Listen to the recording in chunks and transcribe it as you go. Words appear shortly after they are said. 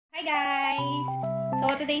Hi guys! So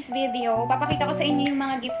today's video, papakita ko sa inyo yung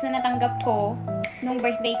mga gifts na natanggap ko nung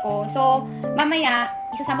birthday ko. So mamaya,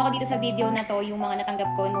 isasama ko dito sa video na to yung mga natanggap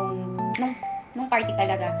ko nung party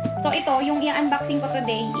talaga. So ito, yung i-unboxing ko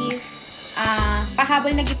today is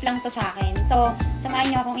pahabol na gift lang to sa akin. So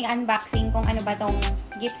samahan niyo akong i-unboxing kung ano ba tong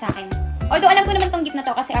gift sa akin. Although alam ko naman tong gift na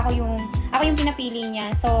to kasi ako yung pinapili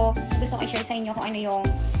niya. So gusto ko i-share sa inyo kung ano yung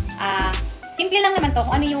simple lang naman to,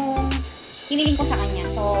 kung ano yung hiniling ko sa kanya.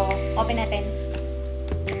 So, open natin.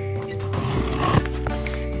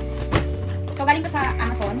 So, galing ko sa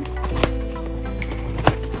Amazon.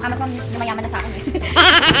 Amazon, lumayaman na sa akin eh.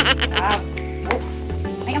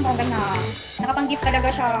 Oh. Ay, ang bongga na. Nakapang-gift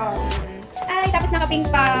talaga siya. Ay, tapos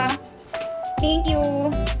nakapink pa. Thank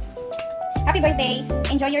you. Happy birthday.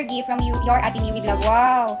 Enjoy your gift from your Ate Miwi Vlog.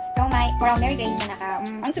 Wow. From Mary Grace na naka.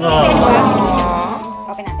 Ang sweet.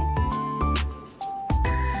 So, open natin.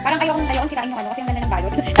 Parang ayokong sirain yung ano kasi yung ganda ng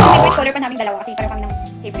balot. Favorite color pa namin dalawa kasi pareho kami ng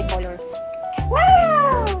favorite color.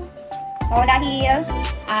 Wow! So dahil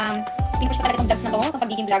pinupush ko talaga itong vlogs na to, itong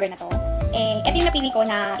pagiging vlogger na to, ito yung napili ko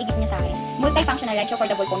na i-gift niya sa akin. Multifunctional light show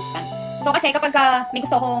foldable phone stand. So kasi kapag may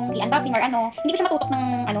gusto kong i-unboxing or ano, hindi ko siya matutok ng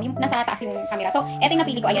yung nasa taas yung camera. So ito yung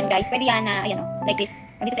napili ko, ayan guys. Pwede yan na, ayan like this.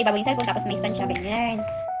 Dito sa ibabaw yung cellphone tapos may stand siya, ganyan.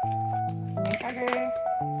 Charger.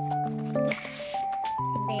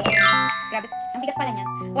 Grabe, ang bigat pala niya.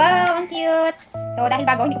 Wow, ang cute! So, dahil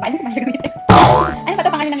bago, hindi ko pa alam kung gagamitin. Ano ba ito?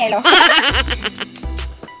 Pangalan ng yelo?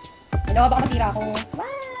 Hello, baka masira ako. Wow!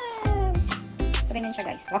 So, ganyan siya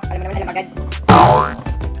guys. Wow, alam mo naman alam agad.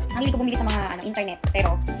 Ang hilig ko bumili sa mga internet,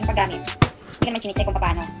 pero yung paggamit, hindi naman chine-check kung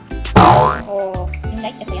paano. So, yung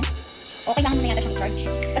lights, ito yan. Okay lang muna yata siyang i-charge.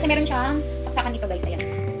 Kasi meron siyang saksakan dito guys, ayan.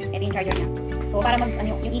 Ito yung charger niya. So, para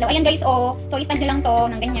yung ilaw. Ayan guys, oh. So, i-stand nyo lang to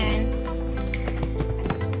ng ganyan.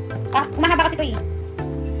 Umahaba kasi ito eh.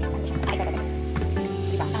 Ay, ito.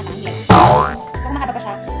 Diba? Tanga-tanga. So, umahaba pa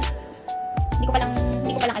siya. Hindi ko pa lang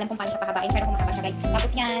alam kung paano siya pahabain. Pero umahaba siya guys.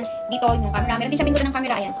 Tapos yan, dito yung camera. Meron din siya pindutan ng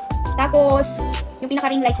camera. Ayan. Tapos, yung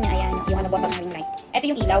pinaka-ring light niya. Ayan. Yung bottom na ring light. Ito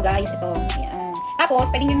yung ilaw guys. Ito. Ayan. Tapos,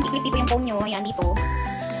 pwede nyo i-clip dito yung phone nyo. Ayan, dito.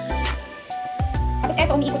 Tapos,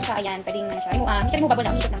 ito, umiikot siya. Ayan. Pwede nyo siya. Hindi siya removable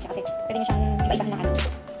lang. Umiikot lang siya kasi pwede nyo siyang iba-ibahin ng ano.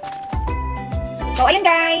 So, ayun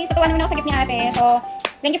guys. Natuwa naman ako sa gift ni ate. So,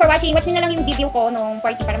 thank you for watching. Watch nyo na lang yung video ko nung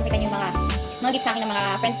party para makita nyo yung mga gift sa akin ng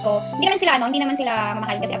mga friends ko. Hindi naman sila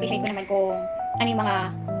mamahalin kasi appreciate ko naman kung ano yung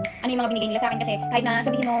mga binigay nila sa akin kasi kahit na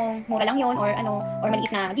sabihin nung mura lang yun or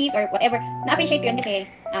maliit na gifts or whatever, na-appreciate ko yun kasi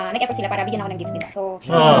nag-effort sila para bigyan ako ng gifts, diba? So,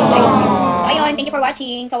 ayun, thank you for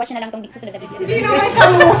watching. So, watch nyo na lang tong susunod na video. Hindi naman siya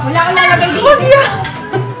mo. Wala akong lalagay dito.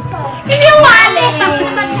 Hindi yung wale.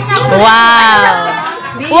 Wow!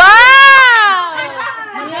 Wow!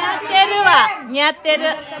 似合ってる。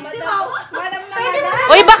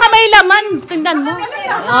Uy, baka may laman. Tingnan mo.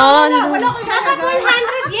 Oh, wala ko Naka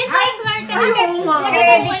 100 yen. Ay, swerte.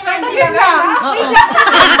 Credit card sila.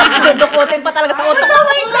 dudukutin pa talaga sa utok.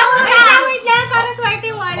 Wait lang. Para swerte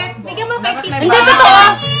yung wallet. Bigyan mo kay Tito. Hindi,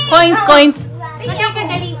 totoo. Coins.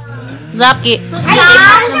 Magkakadali. Lucky. Ay,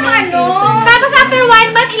 para siyang ano. Tapos after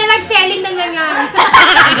 1 month, ilalag selling na nangyari.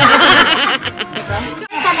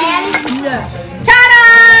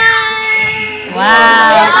 Chanel.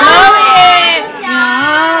 Wow! Chloe!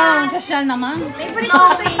 Yan! Social naman. Favorite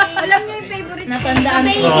ko eh. Alam niyo yung favorite. Natandaan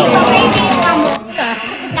ko. Baby.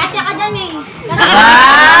 Kasya ka dyan eh.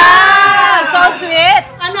 Wow! So sweet!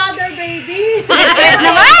 Another baby. Sweet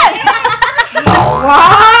naman!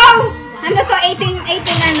 Wow! Ano to? 18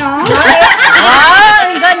 ano? Wow!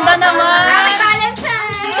 Ang ganda naman! Happy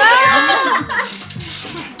Valentine's!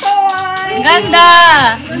 Ang ganda!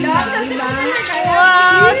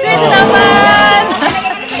 Wow! Sweet naman!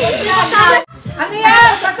 Ano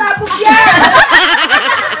yan? Pasabog yan!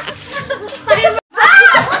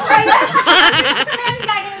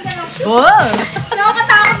 Wow!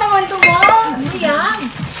 Nakakatakot naman ito mo. Ano yan?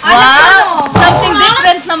 Wow! Something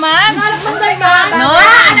different naman! No?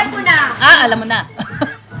 Alam ko na. Alam mo na.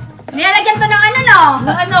 Nilalagyan to ng ano no?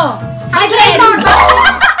 Ano? Vibrator!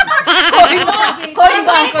 Coin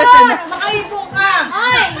bankers na. Makaipo ka!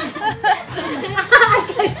 Ay!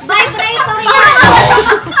 Vibrator yan!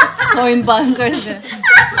 Coin bankers na.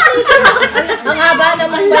 Ang haba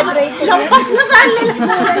naman vibrator. Lampas na sa alila.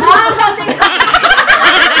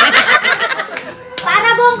 Para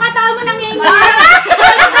buong katawan mo nangyayari.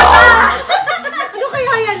 Ano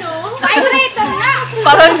kaya yan o? Vibrator nga.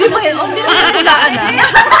 Parang hindi mo hilaan na.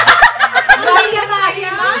 Hindi ka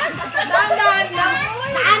kaya? Dahan-dahan lang.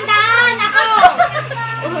 Saan ako?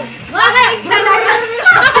 Wag na!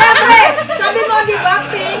 Siyempre! Sabi mo, di ba,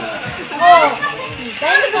 pink? Oh.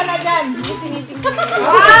 Dahil ka na dyan.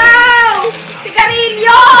 Wow!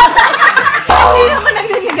 Sigarilyo!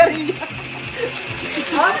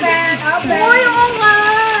 Open. Uy, oo nga.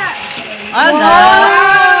 Aga.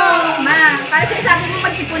 Ma, para sinasabi mo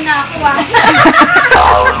mag-ipon na ako ah.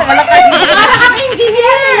 Para kang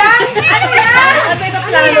engineer yan. Ano yan? Ano yung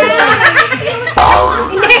plano mo?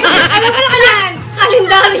 Hindi. Ano ka yan?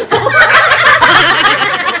 Kalendaryo.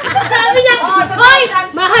 Sabi niya, hoy,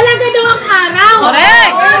 mahalaga daw ang araw.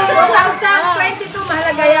 Correct. 2022,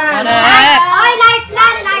 mahalaga yan. Correct. Oy, life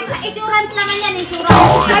plan. Insurance naman yan,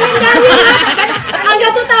 insurance. Kalendaryo.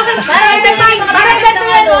 Hanggang 2025. Parang ganito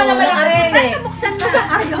yan, no, na walang arene. Buksan mo sa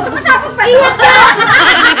ayaw. Masabog pa yun.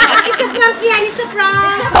 It's a prank yan. It's a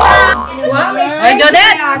prank. Wow, Ay,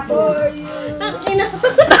 Jodet. Tangina.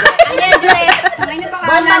 Ayan, Jodet. Ano pa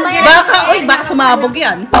ka? Baka sumabog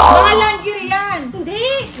yan. mga lingerie yan. Hindi.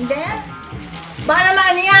 Hindi? Baka naman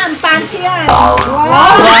ano yan, panty yan. Wow.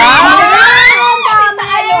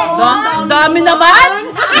 Dami naman.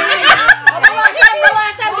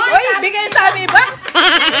 Uy, bigay sa amin ba?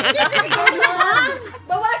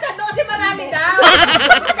 Bawasan doon kasi marami daw.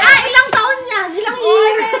 Ilang taon yan? Ilang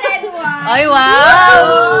year? Red one. Ay, wow.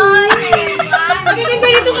 Magiging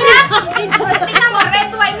ganito ka na. Tingnan mo,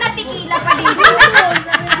 red wine na tequila pa dito.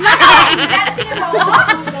 Sige mo, oh.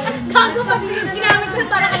 Gago pa. Ginamit ko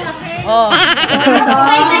para kay Laki. Oh.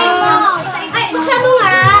 Say mo. Ay, buksan mo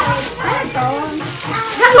nga. Ano to?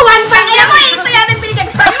 Nakuhan pa niya. Alam mo, ito yan ang binigay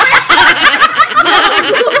ko sa'yo.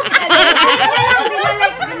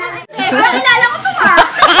 Kilala ko to ha.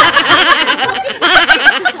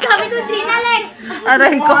 Sabi ko, Trinalek.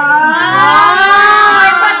 Aray ko.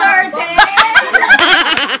 Ay, pa-30.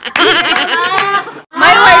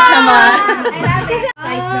 May white naman.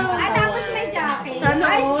 Tapos may jacket. Sana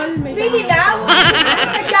all. Pwede daw.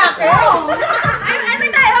 May jacket. Ano ba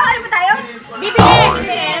tayo? Ano ba tayo? BBM.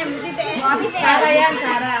 BBM. Oh, BBM. Sara yan,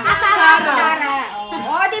 Sara. Sara.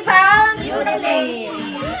 Oh, di ba? Beautiful.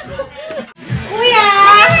 Kuya.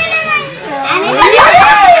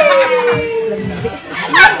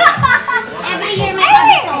 Every year may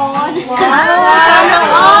kamiton. Sana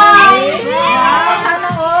all.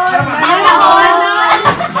 Sana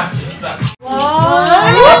all.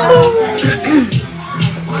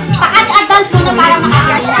 Pakas-advance muna para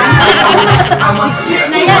makakas siya. Kiss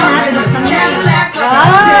na yan, ha? Binuksan niya.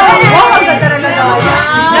 Wow, ang ganda na daw.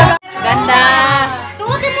 Ganda.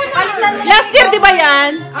 Suotin mo na. Palitan mo. Last year, di ba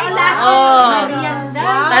yan? Last Oh. Marianda.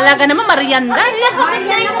 Talaga naman, Marianda.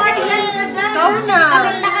 Marianda ka. Ikaw na.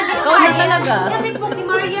 Ikaw na talaga. Si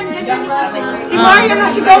Marian, ganyan yung si Marian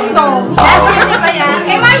at si Dongdong. Last year, di ba yan?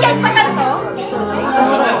 Kay Marian pa sa to?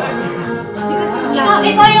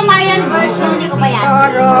 Ikaw yung Marian version. Hindi ko ba yan?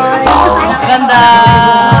 Ganda.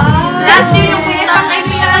 Last year yung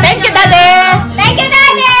pinakaibigan. Thank you, Daddy. Thank you,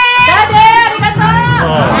 Daddy! Daddy, arigato.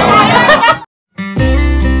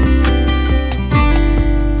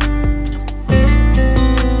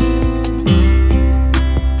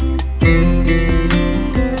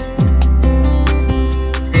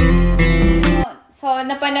 So,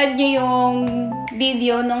 napanood nyo yung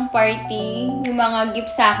video nung party, yung mga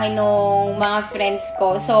gift sa akin nung mga friends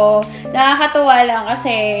ko. So, nakakatuwa lang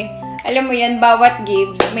kasi, alam mo yan, bawat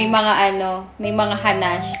gifts, may mga may mga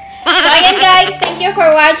hanash. So, ayan guys, thank you for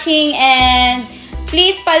watching and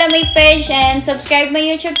please follow my page and subscribe my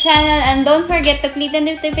YouTube channel and don't forget to click the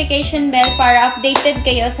notification bell para updated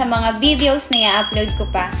kayo sa mga videos na i-upload ko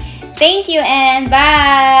pa. Thank you and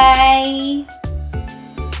bye!